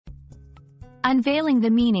Unveiling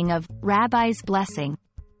the meaning of Rabbi's blessing.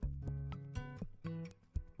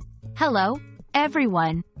 Hello,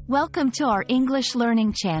 everyone. Welcome to our English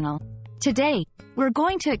learning channel. Today, we're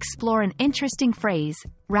going to explore an interesting phrase,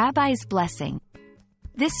 Rabbi's blessing.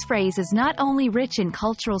 This phrase is not only rich in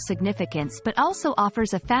cultural significance but also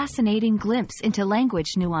offers a fascinating glimpse into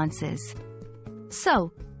language nuances.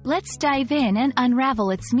 So, let's dive in and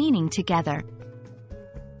unravel its meaning together.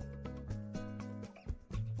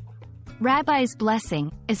 Rabbi's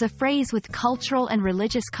blessing is a phrase with cultural and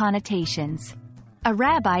religious connotations. A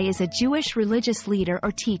rabbi is a Jewish religious leader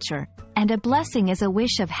or teacher, and a blessing is a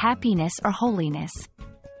wish of happiness or holiness.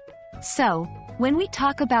 So, when we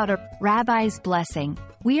talk about a rabbi's blessing,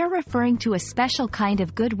 we are referring to a special kind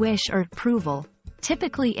of good wish or approval,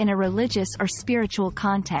 typically in a religious or spiritual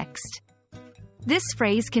context. This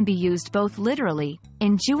phrase can be used both literally,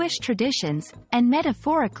 in Jewish traditions, and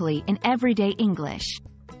metaphorically in everyday English.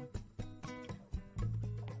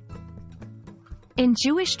 In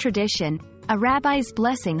Jewish tradition, a rabbi's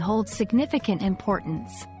blessing holds significant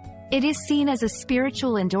importance. It is seen as a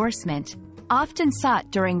spiritual endorsement, often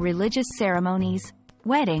sought during religious ceremonies,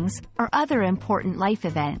 weddings, or other important life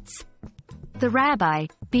events. The rabbi,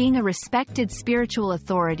 being a respected spiritual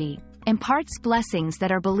authority, imparts blessings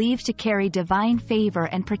that are believed to carry divine favor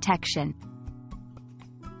and protection.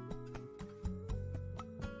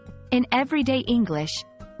 In everyday English,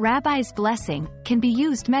 rabbi's blessing can be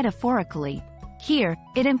used metaphorically. Here,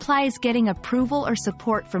 it implies getting approval or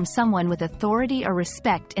support from someone with authority or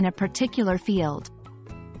respect in a particular field.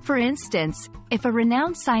 For instance, if a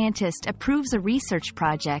renowned scientist approves a research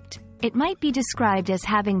project, it might be described as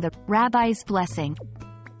having the rabbi's blessing.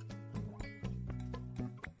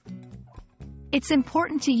 It's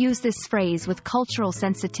important to use this phrase with cultural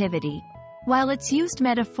sensitivity. While it's used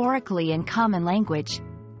metaphorically in common language,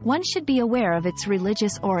 one should be aware of its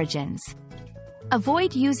religious origins.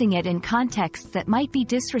 Avoid using it in contexts that might be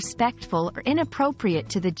disrespectful or inappropriate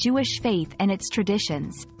to the Jewish faith and its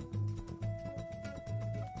traditions.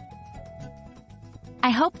 I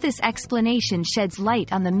hope this explanation sheds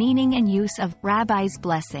light on the meaning and use of rabbi's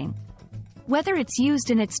blessing. Whether it's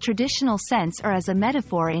used in its traditional sense or as a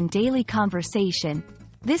metaphor in daily conversation,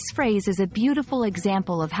 this phrase is a beautiful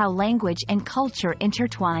example of how language and culture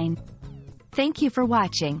intertwine. Thank you for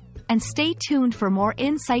watching, and stay tuned for more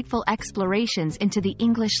insightful explorations into the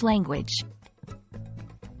English language.